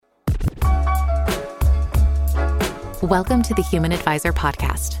Welcome to the Human Advisor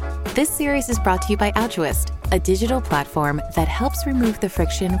Podcast. This series is brought to you by Altruist, a digital platform that helps remove the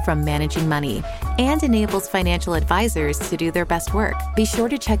friction from managing money and enables financial advisors to do their best work. Be sure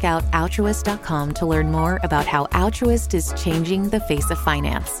to check out altruist.com to learn more about how Altruist is changing the face of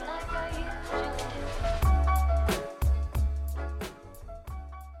finance.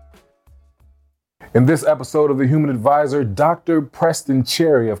 In this episode of The Human Advisor, Dr. Preston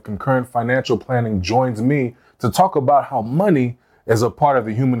Cherry of Concurrent Financial Planning joins me to talk about how money is a part of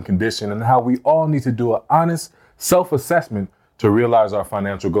the human condition and how we all need to do an honest self-assessment to realize our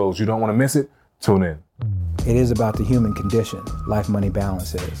financial goals. You don't want to miss it? Tune in. It is about the human condition, life-money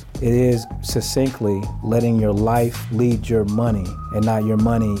balance is. It is succinctly letting your life lead your money and not your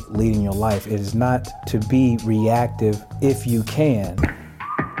money leading your life. It is not to be reactive if you can.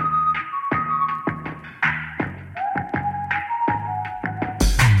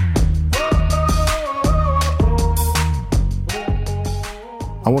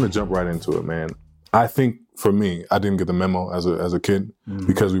 I want to jump right into it, man. I think for me, I didn't get the memo as a kid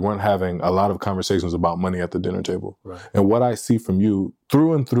because we weren't having a lot of conversations about money at the dinner table. Right. And what I see from you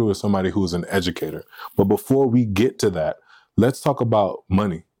through and through is somebody who's an educator. But before we get to that, let's talk about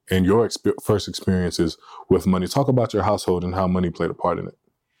money and your first experiences with money. Talk about your household and how money played a part in it.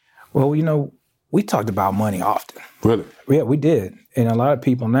 Well, you know, we talked about money often. Really? Yeah, we did. And a lot of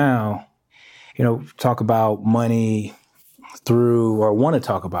people now, you know, talk about money through, or want to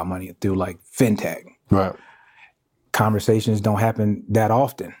talk about money through, like fintech. Right. Conversations don't happen that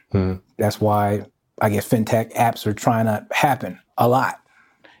often. Mm-hmm. That's why I guess fintech apps are trying to happen a lot,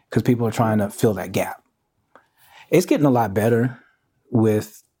 because people are trying to fill that gap. It's getting a lot better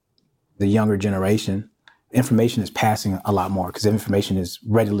with the younger generation. Information is passing a lot more because information is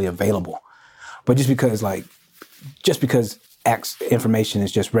readily available. But just because information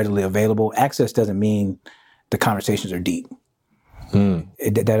is just readily available, access doesn't mean the conversations are deep.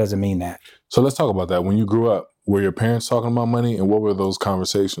 That doesn't mean that. So let's talk about that. When you grew up, were your parents talking about money, and what were those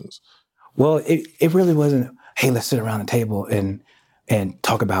conversations? Well, it really wasn't, hey, let's sit around the table and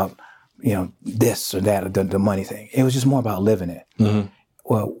talk about, you know, this or that, or the money thing. It was just more about living it. Mm-hmm.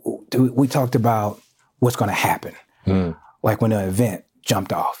 Well, we talked about what's going to happen. Mm-hmm. Like when an event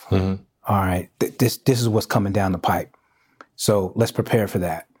jumped off. Mm-hmm. All right, this is what's coming down the pipe. So let's prepare for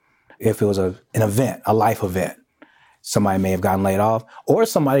that. If it was an event, a life event, somebody may have gotten laid off, or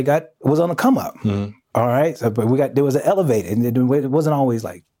somebody was on the come up. Mm-hmm. All right, so but there was an elevator, and it wasn't always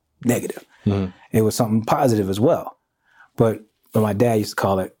like negative. Mm-hmm. It was something positive as well. But my dad used to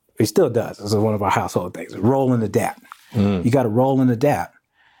call it, he still does. It's one of our household things: roll and adapt. Mm-hmm. You got to roll and adapt.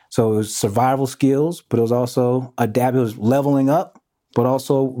 So it was survival skills, but it was also adapt. It was leveling up, but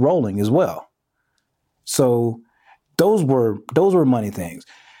also rolling as well. So those were money things.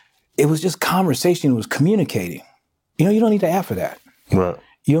 It was just conversation. It was communicating. You know, you don't need to ask for that. Right.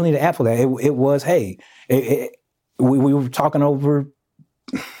 You don't need to ask for that. It was, hey, we were talking over,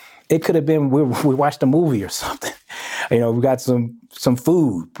 it could have been, we watched a movie or something. You know, we got some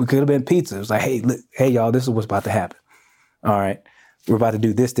food. We could have been pizza. It was like, hey, look, hey, y'all, this is what's about to happen. All right. We're about to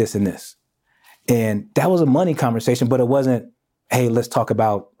do this, this, and this. And that was a money conversation, but it wasn't, hey, let's talk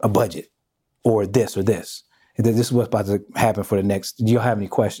about a budget or this or this. This is what's about to happen for the next, do you have any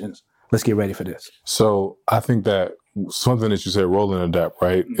questions? Let's get ready for this. So I think that something that you said, roll and adapt,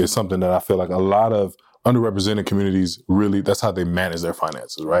 right, is something that I feel like a lot of underrepresented communities really, that's how they manage their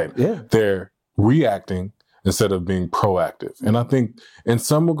finances, right? Yeah. They're reacting instead of being proactive. And I think in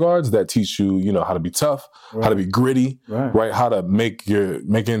some regards that teach you, you know, how to be tough, right, how to be gritty, right? How to make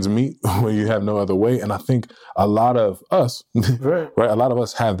ends meet when you have no other way. And I think a lot of us, right, a lot of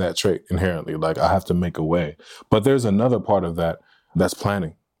us have that trait inherently, like I have to make a way. But there's another part of that that's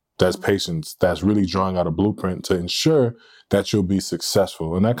planning. That's patience, that's really drawing out a blueprint to ensure that you'll be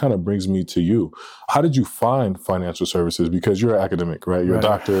successful. And that kind of brings me to you. How did you find financial services? Because you're an academic, right? You're a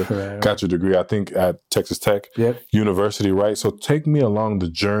doctor, got your degree, I think, at Texas Tech University, right? So take me along the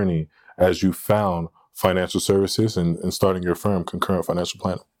journey as you found financial services and starting your firm, Concurrent Financial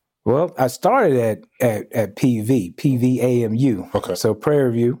Planning. Well, I started at PVAMU. Okay. So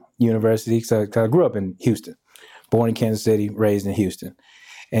Prairie View University. So I grew up in Houston, born in Kansas City, raised in Houston.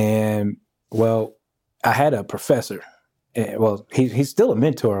 And, well, I had a professor. Well, he's still a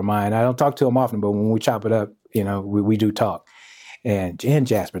mentor of mine. I don't talk to him often, but when we chop it up, you know, we do talk. And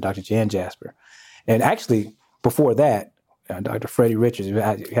Dr. Jan Jasper. And actually, before that, Dr. Freddie Richards,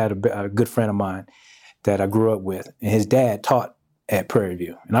 I had a good friend of mine that I grew up with. And his dad taught at Prairie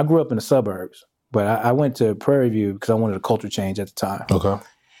View. And I grew up in the suburbs, but I went to Prairie View because I wanted a culture change at the time. Okay.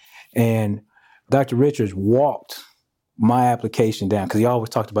 And Dr. Richards walked my application down, because he always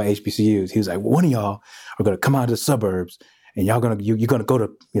talked about HBCUs. He was like, well, one of y'all are going to come out of the suburbs and you're going to go to, you're going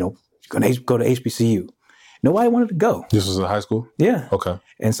to go to HBCU. Nobody wanted to go. This was in high school? Yeah. Okay.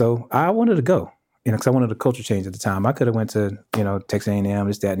 And so I wanted to go, because I wanted a culture change at the time. I could have went to, Texas A&M,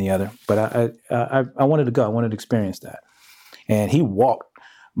 this, that, and the other. But I wanted to go. I wanted to experience that. And he walked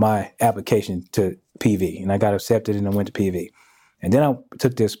my application to PV, and I got accepted and I went to PV. And then I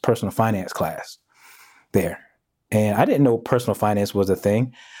took this personal finance class there. And I didn't know personal finance was a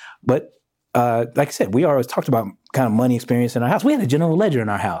thing. But like I said, we always talked about kind of money experience in our house. We had a general ledger in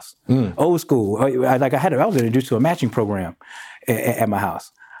our house, old school. I was introduced to a matching program at my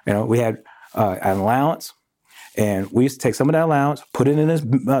house. We had an allowance, and we used to take some of that allowance, put it in this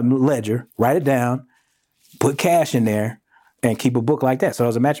ledger, write it down, put cash in there, and keep a book like that. So it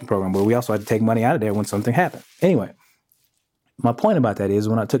was a matching program, but we also had to take money out of there when something happened. Anyway, my point about that is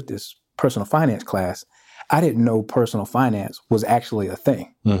when I took this personal finance class, I didn't know personal finance was actually a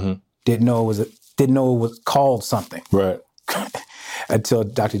thing. Mm-hmm. Didn't know it was called something. Right. Until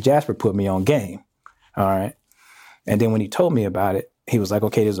Dr. Jasper put me on game. All right. And then when he told me about it, he was like,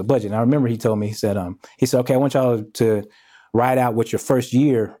 okay, there's a budget. And I remember he told me, he said, okay, I want y'all to write out what your first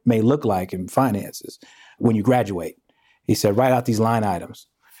year may look like in finances when you graduate. He said, write out these line items.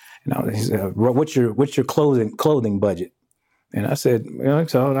 And he said, what's your clothing budget? And I said,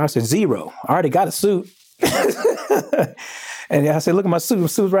 zero. I already got a suit. And I said, look at my suit. My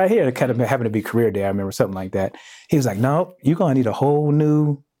suit's right here. It kind of happened to be career day. I remember something like that. He was like, no, you're going to need a whole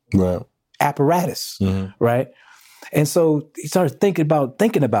new apparatus, right? And so he started thinking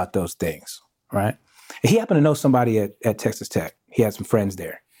about those things, right? He happened to know somebody at Texas Tech. He had some friends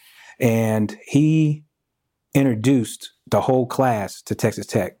there. And he introduced the whole class to Texas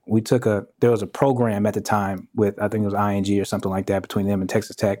Tech. There was a program at the time with, I think it was ING or something like that, between them and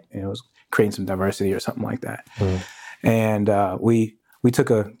Texas Tech. And it was creating some diversity or something like that. Mm. And we took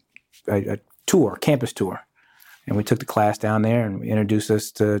a tour, campus tour. And we took the class down there and introduced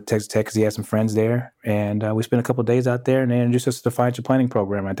us to Texas Tech because he had some friends there. And we spent a couple of days out there, and they introduced us to the financial planning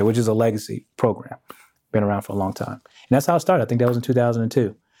program right there, which is a legacy program. Been around for a long time. And that's how it started. I think that was in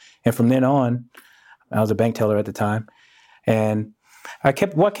 2002. And from then on, I was a bank teller at the time. And I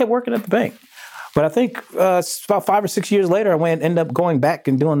kept working at the bank. But I think about 5 or 6 years later, I ended up going back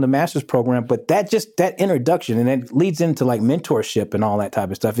and doing the master's program. But that introduction, and it leads into like mentorship and all that type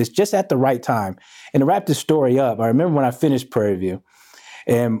of stuff. It's just at the right time. And to wrap this story up, I remember when I finished Prairie View,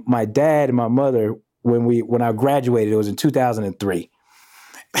 and my dad and my mother, when I graduated, it was in 2003.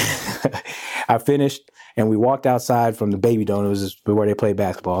 I finished, and we walked outside from the Baby Dome. It was where they played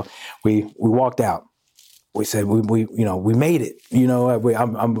basketball. We walked out. We said we made it.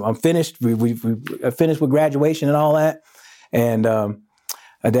 I'm finished. We finished with graduation and all that. And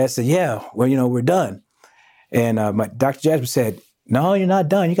my dad said, "Yeah, well, we're done." And my Dr. Jasper said, "No, you're not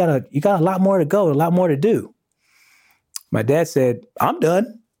done. You got a lot more to go, a lot more to do." My dad said, "I'm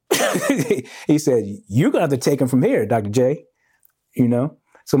done." He said, "You're gonna have to take him from here, Dr. J."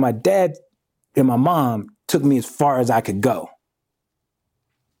 So my dad and my mom took me as far as I could go.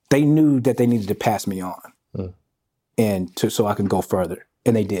 They knew that they needed to pass me on. So I can go further.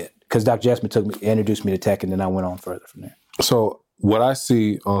 And they did. Because Dr. Jasper introduced me to tech, and then I went on further from there. So what I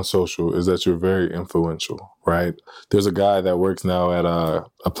see on social is that you're very influential, right? There's a guy that works now at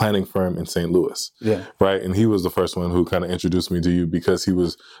a planning firm in St. Louis, right? And he was the first one who kind of introduced me to you because he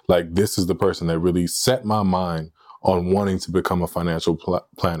was like, this is the person that really set my mind on wanting to become a financial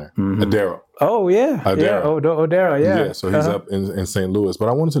planner. Mm-hmm. Adaro. Oh, yeah. Adaro. Yeah. Odaro, yeah. Yeah, so he's up in St. Louis. But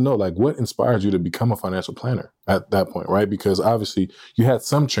I wanted to know, what inspired you to become a financial planner at that point, right? Because obviously you had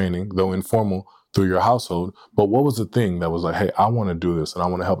some training, though informal, through your household. But what was the thing that was like, hey, I want to do this, and I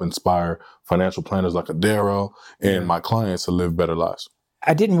want to help inspire financial planners like Adaro and my clients to live better lives?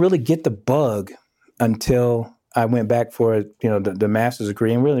 I didn't really get the bug until I went back for the master's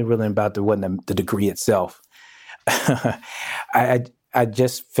degree, and really about wasn't the degree itself. I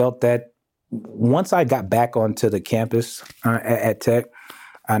just felt that once I got back onto the campus at Tech,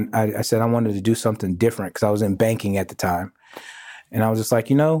 I said I wanted to do something different because I was in banking at the time. And I was just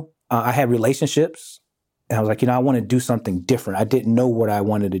like, I had relationships. And I was like, I want to do something different. I didn't know what I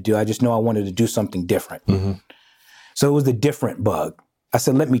wanted to do. I just know I wanted to do something different. Mm-hmm. So it was the different bug. I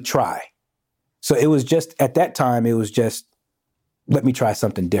said, let me try. So it was just, at that time, let me try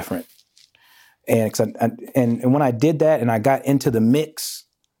something different. And when I did that and I got into the mix,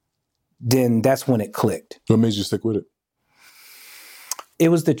 then that's when it clicked. What made you stick with it? It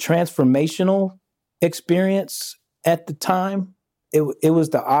was the transformational experience at the time. It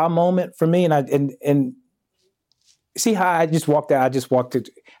was the aha moment for me, and see how I just walked out.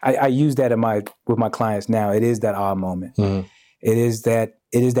 I use that with my clients now. It is that awe moment. Mm-hmm. It is that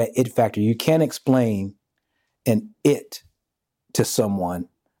it factor. You can't explain an it to someone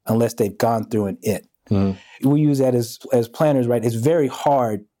unless they've gone through an it. Mm-hmm. We use that as planners, right? It's very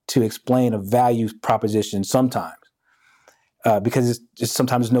hard to explain a value proposition sometimes because it's just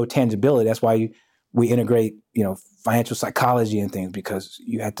sometimes there's no tangibility. That's why we integrate, financial psychology and things, because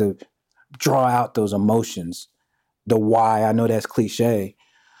you have to draw out those emotions, the why. I know that's cliche,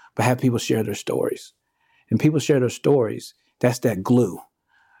 but have people share their stories. And people share their stories, that's that glue.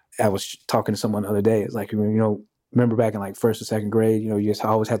 I was talking to someone the other day. It's like, remember back in like first or second grade, you just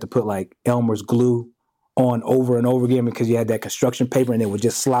always had to put like Elmer's glue on over and over again because you had that construction paper and it would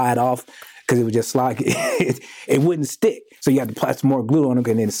just slide off because it would just slide. It wouldn't stick. So you had to apply some more glue on it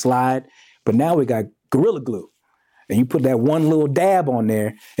and then slide. But now we got Gorilla Glue. And you put that one little dab on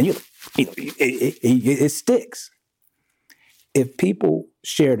there and it sticks. If people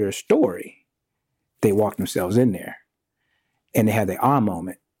share their story, they walk themselves in there and they have their ah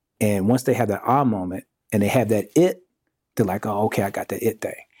moment. And once they have that ah moment and they have that it, they're like, oh, okay, I got the it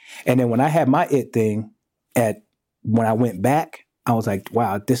thing. And then when I had my it thing when I went back, I was like,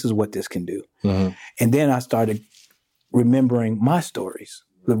 wow, this is what this can do. Mm-hmm. And then I started remembering my stories,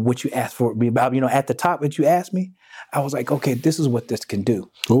 what you asked for me about, at the top that you asked me, I was like, okay, this is what this can do.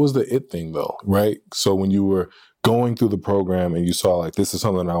 What was the it thing though, right? So when you were going through the program and you saw like, this is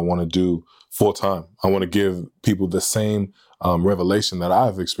something I want to do full time. I want to give people the same revelation that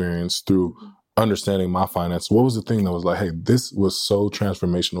I've experienced through understanding my finance. What was the thing that was like, hey, this was so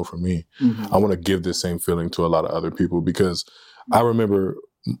transformational for me. Mm-hmm. I want to give this same feeling to a lot of other people because I remember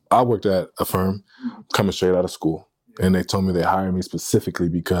I worked at a firm coming straight out of school and they told me they hired me specifically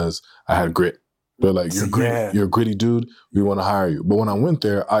because I had grit. They're like, you're a gritty dude. We want to hire you. But when I went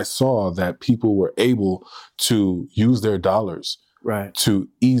there, I saw that people were able to use their dollars to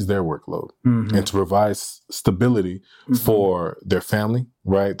ease their workload and to provide stability for their family,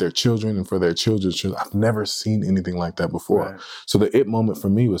 right? Their children and for their children's children. I've never seen anything like that before. Right. So the it moment for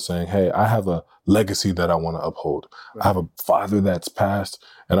me was saying, hey, I have a legacy that I want to uphold. Right. I have a father that's passed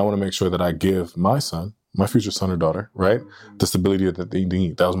and I want to make sure that I give my son, my future son or daughter, right? The stability that they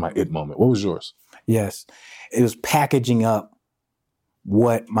need. That was my it moment. What was yours? Yes. It was packaging up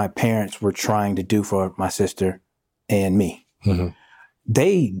what my parents were trying to do for my sister and me. Mm-hmm.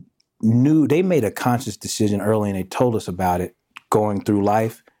 They made a conscious decision early and they told us about it going through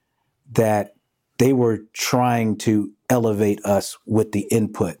life that they were trying to elevate us with the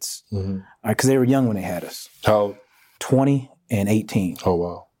inputs. Mm-hmm. Because they were young when they had us. How? 20 and 18. Oh,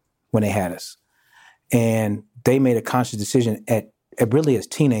 wow. When they had us. And they made a conscious decision at really as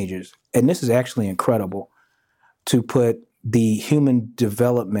teenagers, and this is actually incredible, to put the human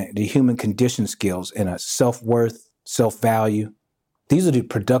development, the human condition skills in a self-worth, self-value. These are the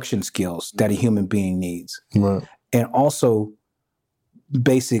production skills that a human being needs. Right. And also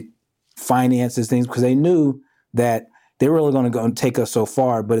basic finances, things, because they knew that they were really going to go and take us so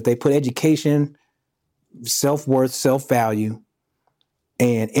far. But if they put education, self-worth, self-value,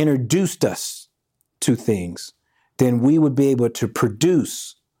 and introduced us to things, then we would be able to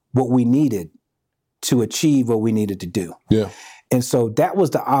produce what we needed to achieve what we needed to do. Yeah. And so that was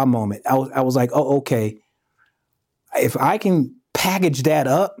the ah moment. I was like, oh, okay, if I can package that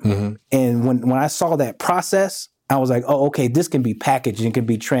up, and when I saw that process, I was like, oh, okay, this can be packaged and can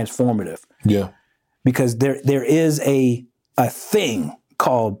be transformative. Yeah. Because there is a thing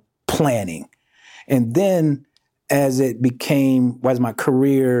called planning. And then as my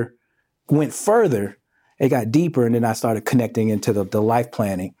career went further, it got deeper, and then I started connecting into the life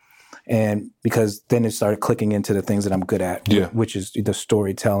planning. And because then it started clicking into the things that I'm good at, which is the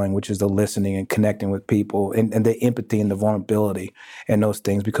storytelling, which is the listening and connecting with people, and the empathy and the vulnerability and those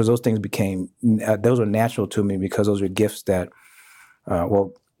things, because those things those are natural to me because those are gifts that,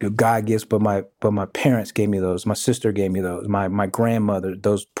 God gifts, but my parents gave me those. My sister gave me those. My grandmother,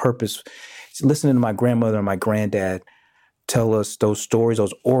 those purpose, listening to my grandmother and my granddad tell us those stories,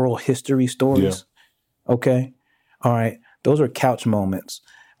 those oral history stories. Yeah. Okay. All right. Those are couch moments.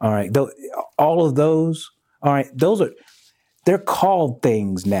 All right. All of those, all right, they're called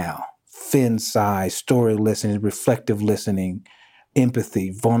things now. Fin size, story listening, reflective listening, empathy,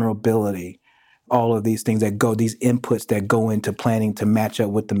 vulnerability, all of these things these inputs that go into planning to match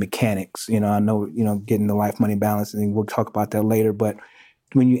up with the mechanics. I know, getting the life, money balance, and we'll talk about that later. But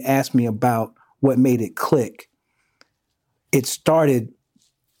when you ask me about what made it click, it started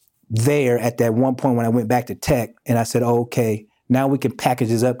there at that one point when I went back to tech and I said, oh, okay, now we can package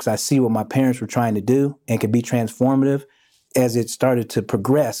this up because I see what my parents were trying to do and could be transformative. As it started to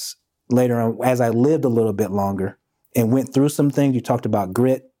progress later on, as I lived a little bit longer and went through some things. You talked about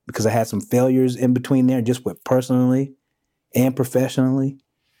grit because I had some failures in between there, just with personally and professionally.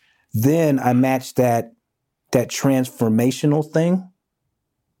 Then I matched that transformational thing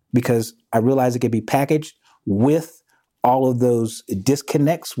because I realized it could be packaged with all of those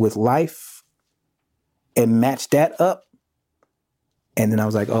disconnects with life and match that up. And then I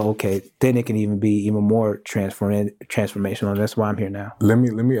was like, oh, okay, then it can even be even more transformational. That's why I'm here now. Let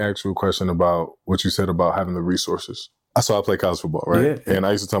me ask you a question about what you said about having the resources. So I play college football, right? Yeah. And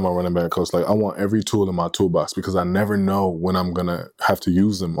I used to tell my running back coach, like, I want every tool in my toolbox because I never know when I'm going to have to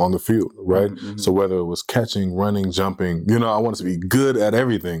use them on the field, right? Mm-hmm. So whether it was catching, running, jumping, I wanted to be good at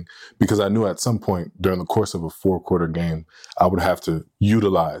everything because I knew at some point during the course of a 4-quarter game, I would have to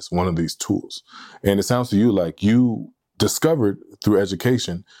utilize one of these tools. And it sounds to you like you discovered through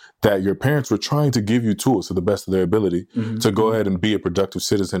education that your parents were trying to give you tools to the best of their ability to go ahead and be a productive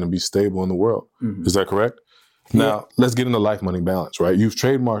citizen and be stable in the world. Is that correct? Now, let's get into life money balance, right? You've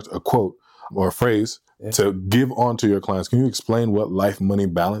trademarked a quote or a phrase to give on to your clients. Can you explain what life money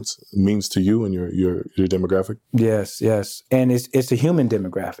balance means to you and your demographic? Yes. And it's a human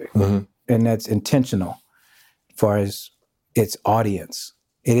demographic, and that's intentional as far as its audience.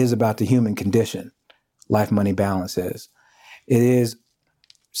 It is about the human condition, life money balance is. It is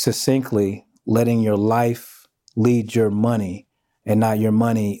succinctly letting your life lead your money and not your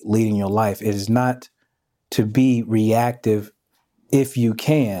money leading your life. It is not to be reactive if you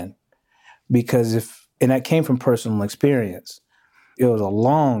can, because and that came from personal experience. It was a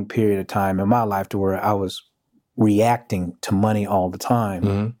long period of time in my life to where I was reacting to money all the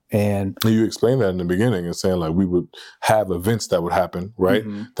time. And you explained that in the beginning and saying like we would have events that would happen, right?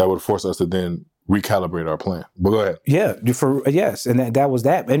 That would force us to then recalibrate our plan. But go ahead. Yeah, yes, and that was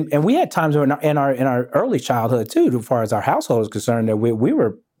that. And we had times in our early childhood too, as far as our household is concerned, that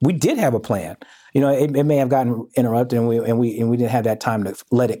we did have a plan. It may have gotten interrupted, and we didn't have that time to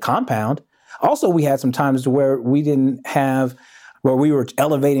let it compound. Also, we had some times where we were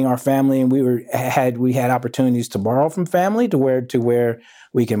elevating our family, and we had opportunities to borrow from family to where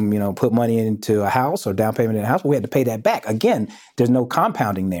we can put money into a house or down payment in a house, but we had to pay that back. Again, there's no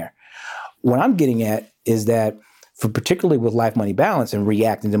compounding there. What I'm getting at is that, particularly with life money balance and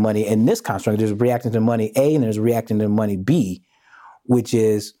reacting to money in this construct, there's reacting to money A and there's reacting to money B, which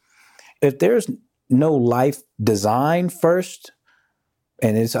is if there's no life design first,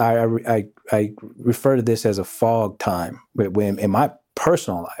 and I refer to this as a fog time when in my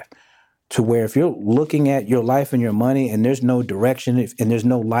personal life, to where if you're looking at your life and your money and there's no direction and there's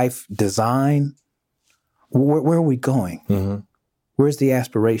no life design, where are we going? Where's the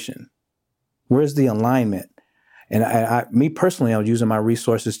aspiration? Where's the alignment? And me personally, I was using my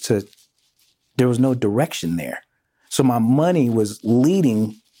resources there was no direction there. So my money was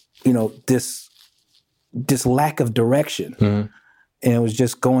leading, this lack of direction. And it was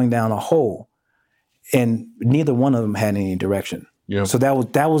just going down a hole. And neither one of them had any direction. Yeah. So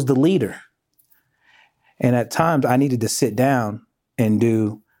that was the leader. And at times I needed to sit down and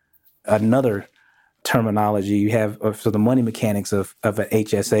do another terminology. You have so the money mechanics of an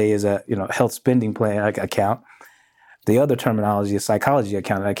HSA is a health spending plan account. The other terminology, a psychology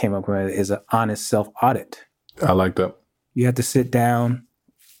account that I came up with, is an honest self-audit. I like that. You have to sit down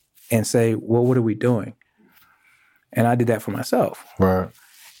and say, well, what are we doing? And I did that for myself. Right.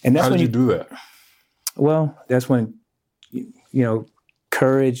 And that's How when did you do that? Well, that's when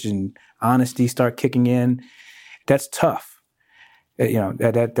courage and honesty start kicking in. That's tough.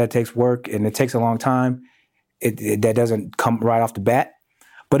 That takes work and it takes a long time. That doesn't come right off the bat.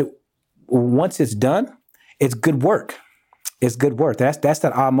 But once it's done, it's good work. It's good work. That's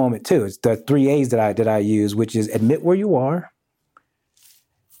that aha moment too. It's the 3 A's that I use, which is admit where you are,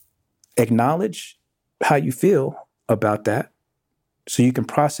 acknowledge how you feel about that, so you can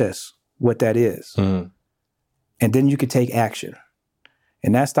process what that is, and then you can take action.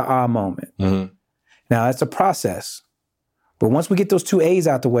 And that's the aha moment. Now that's a process, but once we get those 2 A's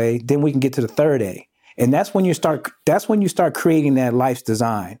out the way, then we can get to the 3rd A, and that's when you start creating that life's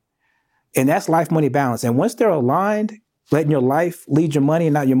design, and that's life money balance. And once they're aligned, letting your life lead your money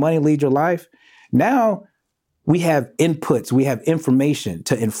and not your money lead your life, now we have inputs, we have information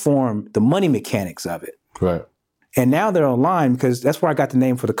to inform the money mechanics of it. Right. And now they're aligned, because that's where I got the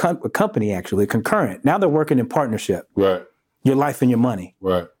name for the company, actually, Concurrent. Now they're working in partnership. Right. Your life and your money.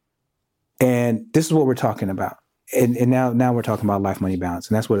 Right. And this is what we're talking about. And now we're talking about life money balance,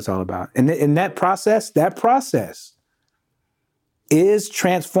 and that's what it's all about. And that process is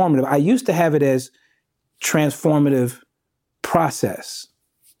transformative. I used to have it as transformative process,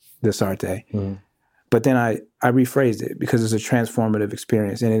 Desarte. But then I rephrased it because it's a transformative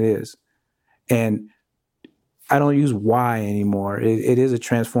experience, and it is. And I don't use why anymore. It is a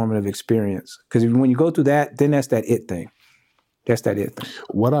transformative experience. Because when you go through that, then that's that it thing. That's that it thing.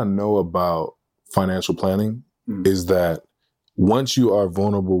 What I know about financial planning is that once you are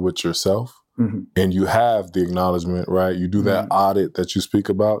vulnerable with yourself and you have the acknowledgement, right? You do that audit that you speak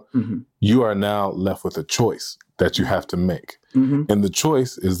about, you are now left with a choice that you have to make. And the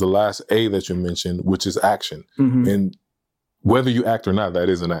choice is the last A that you mentioned, which is action. And whether you act or not, that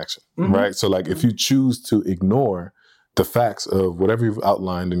is an action, right? So like if you choose to ignore the facts of whatever you've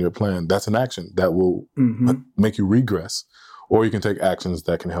outlined in your plan, that's an action that will make you regress, or you can take actions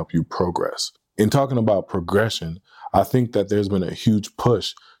that can help you progress. In talking about progression, I think that there's been a huge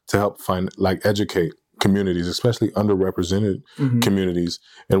push to help educate communities, especially underrepresented communities.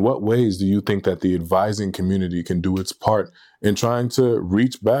 In what ways do you think that the advising community can do its part in trying to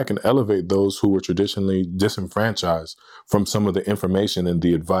reach back and elevate those who were traditionally disenfranchised from some of the information and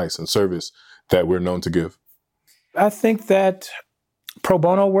the advice and service that we're known to give? I think that pro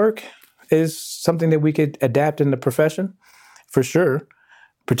bono work is something that we could adapt in the profession, for sure,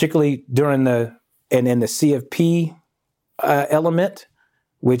 particularly during in the CFP element,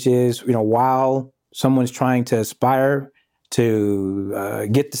 which is, while someone's trying to aspire to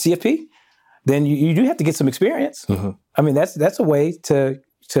get the CFP, then you do have to get some experience. I mean, that's a way to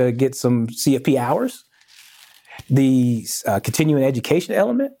get some CFP hours. The continuing education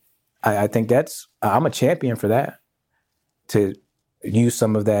element, I think I'm a champion for that, to use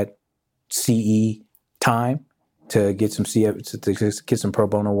some of that CE time to get some to get some pro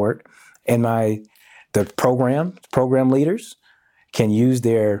bono work. And the program leaders can use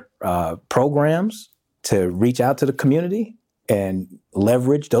their programs to reach out to the community and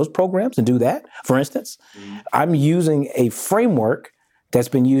leverage those programs and do that. For instance, I'm using a framework that's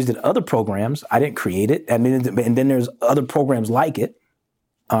been used in other programs. I didn't create it. I mean, and then there's other programs like it.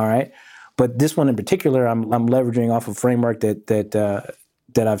 All right. But this one in particular, I'm leveraging off a framework that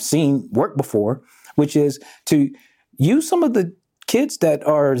I've seen work before, which is to use some of the kids that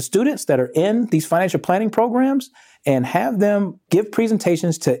are students that are in these financial planning programs and have them give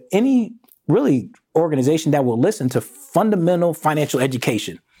presentations to any really organization that will listen to fundamental financial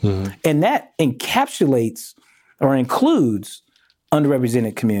education. And that encapsulates or includes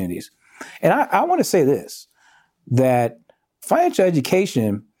underrepresented communities. And I want to say this, that financial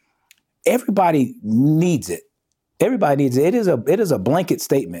education, everybody needs it. Everybody needs it. It is a blanket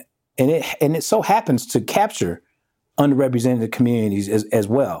statement, and it so happens to capture underrepresented communities as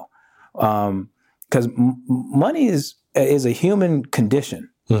well, because money is a human condition.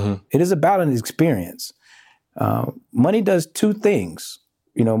 It is about an experience. Money does two things.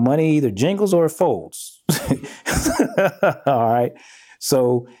 Money either jingles or it folds. All right.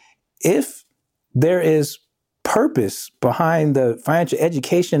 So if there is purpose behind the financial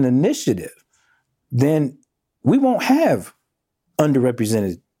education initiative, then we won't have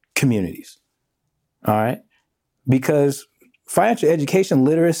underrepresented communities. All right. Because financial education,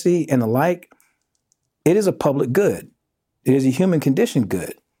 literacy, and the like, it is a public good. It is a human condition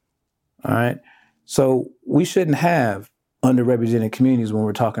good. All right. So we shouldn't have underrepresented communities when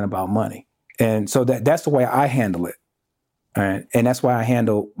we're talking about money. And so that's the way I handle it. All right. And that's why I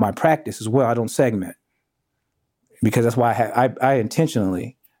handle my practice as well. I don't segment, because that's why I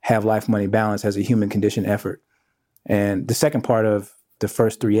intentionally have life money balance as a human condition effort. And the second part of the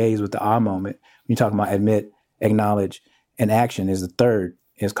first 3 A's with the ah moment, when you're talking about admit, acknowledge, and action, is the third.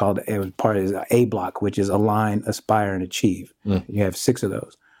 It's called part of A block, which is align, aspire, and achieve. You have 6 of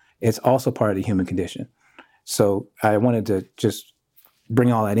those. It's also part of the human condition. So I wanted to just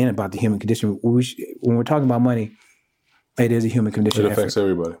bring all that in about the human condition. When we're talking about money, it is a human condition. It affects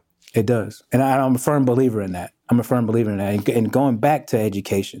everybody. It does. And I'm a firm believer in that. And going back to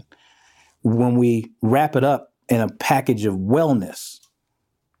education, when we wrap it up in a package of wellness,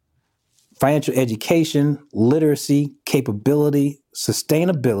 financial education, literacy, capability,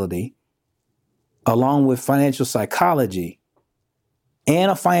 sustainability, along with financial psychology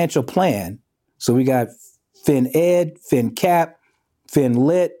and a financial plan. So we got FinEd, FinCap,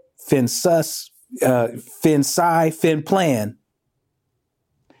 FinLit, FinSus, FinSci, FinPlan.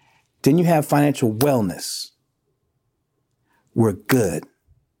 Then you have financial wellness. We're good.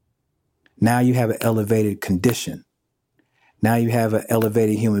 Now you have an elevated condition. Now you have an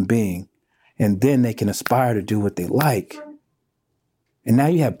elevated human being. And then they can aspire to do what they like. And now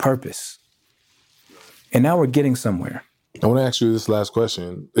you have purpose. And now we're getting somewhere. I want to ask you this last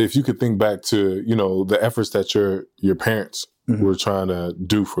question. If you could think back to, the efforts that your parents were trying to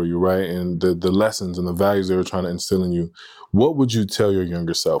do for you, right? And the lessons and the values they were trying to instill in you, what would you tell your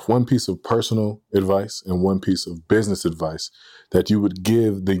younger self? One piece of personal advice and one piece of business advice that you would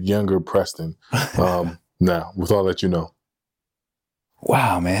give the younger Preston now with all that you know?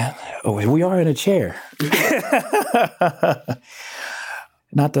 Wow, man. Oh, we are in a chair.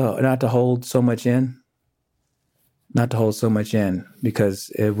 Not to hold so much in. Not to hold so much in, because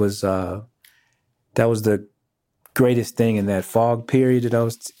it was that was the greatest thing in that fog period that I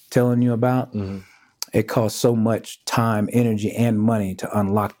was telling you about. Mm-hmm. It cost so much time, energy, and money to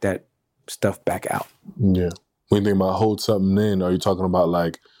unlock that stuff back out. Yeah. When you think about hold something in, are you talking about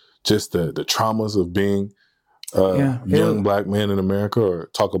like just the traumas of being young black man in America, or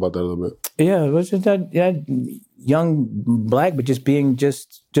talk about that a little bit? Yeah, it was just that young black, but just being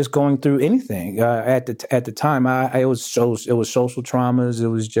just going through anything at the time. It was social traumas. It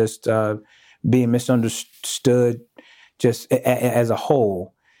was just being misunderstood, just as a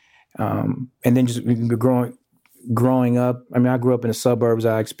whole, and then just growing up. I mean, I grew up in the suburbs.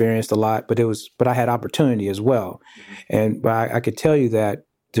 I experienced a lot, but I had opportunity as well, and I could tell you that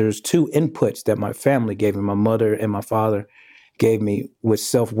there's two inputs that my family gave me, my mother and my father gave me, with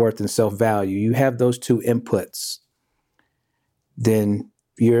self-worth and self-value. You have those two inputs, then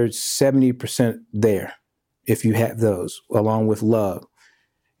you're 70% there if you have those, along with love.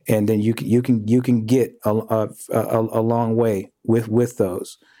 And then you can get a long way with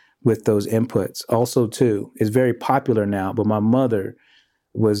those inputs. Also, too, it's very popular now, but my mother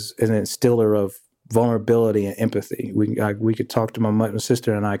was an instiller of vulnerability and empathy. We could talk to my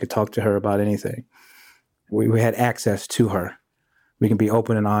sister, and I could talk to her about anything. We had access to her. We can be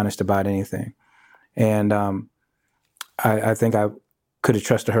open and honest about anything. And I think I could have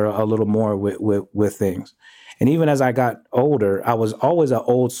trusted her a little more with things. And even as I got older, I was always an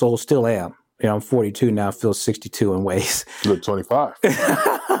old soul, still am. You know, I'm 42 now, I feel 62 in ways. You look 25.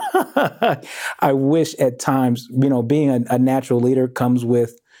 I wish at times, being a natural leader comes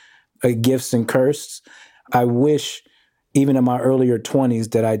with gifts and curses. I wish, even in my earlier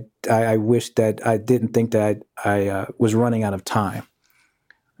 20s, that I wish that I didn't think that I was running out of time.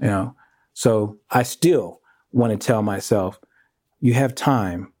 So I still want to tell myself, you have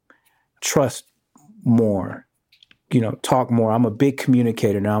time, trust more, talk more. I'm a big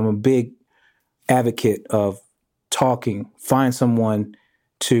communicator now. I'm a big advocate of talking. Find someone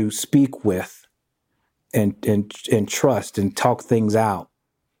to speak with and trust and talk things out.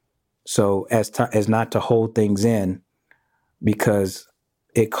 So as not to hold things in, because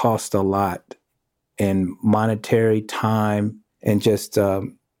it costs a lot in monetary, time, and just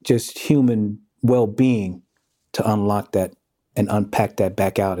human well-being to unlock that and unpack that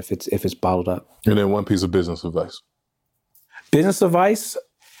back out if it's bottled up. And then one piece of business advice. Business advice: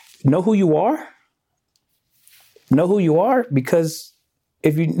 know who you are. Know who you are, because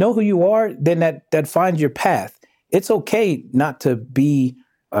if you know who you are, then that finds your path. It's okay not to be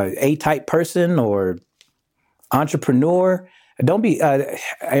a A-type person or entrepreneur. Don't be.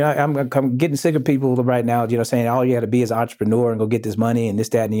 I'm getting sick of people right now, saying all you got to be is an entrepreneur and go get this money and this,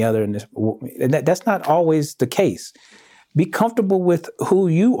 that, and the other. And that's not always the case. Be comfortable with who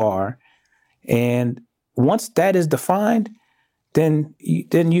you are, and once that is defined, then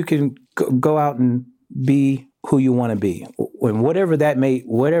you can go out and be who you want to be, and whatever that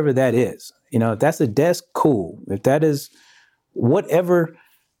is. If that's a desk, cool. If that is whatever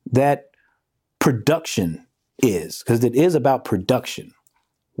that production is, because it is about production.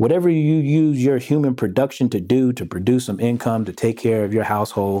 Whatever you use your human production to do, to produce some income, to take care of your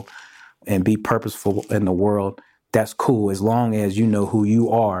household and be purposeful in the world, that's cool, as long as you know who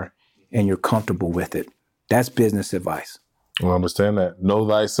you are and you're comfortable with it. That's business advice. I understand that. Know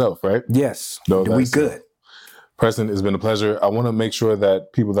thyself, right? Yes. Know we thyself. Good. Preston, it's been a pleasure. I want to make sure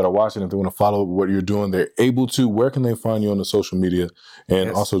that people that are watching, if they want to follow what you're doing, they're able to. Where can they find you on the social media? And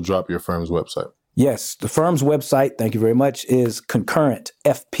also drop your firm's website. Yes. The firm's website, thank you very much, is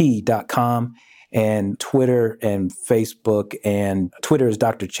concurrentfp.com, and Twitter and Facebook. And Twitter is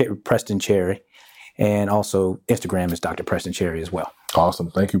Preston Cherry. And also Instagram is Dr. Preston Cherry as well.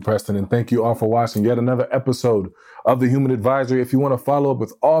 Awesome. Thank you, Preston. And thank you all for watching yet another episode of The Human Advisory. If you want to follow up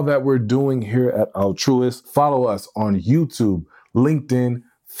with all that we're doing here at Altruist, follow us on YouTube, LinkedIn,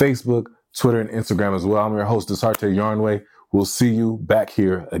 Facebook, Twitter, and Instagram as well. I'm your host, Desarte Yarnway. We'll see you back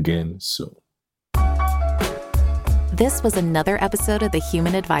here again soon. This was another episode of the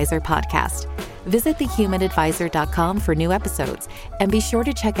Human Advisor podcast. Visit thehumanadvisor.com for new episodes, and be sure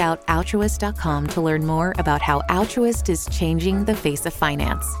to check out altruist.com to learn more about how Altruist is changing the face of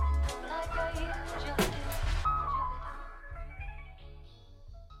finance.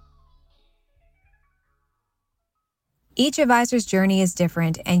 Each advisor's journey is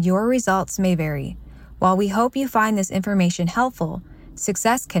different, and your results may vary. While we hope you find this information helpful,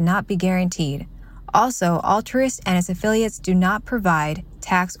 success cannot be guaranteed. Also, Altruist and its affiliates do not provide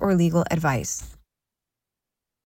tax or legal advice.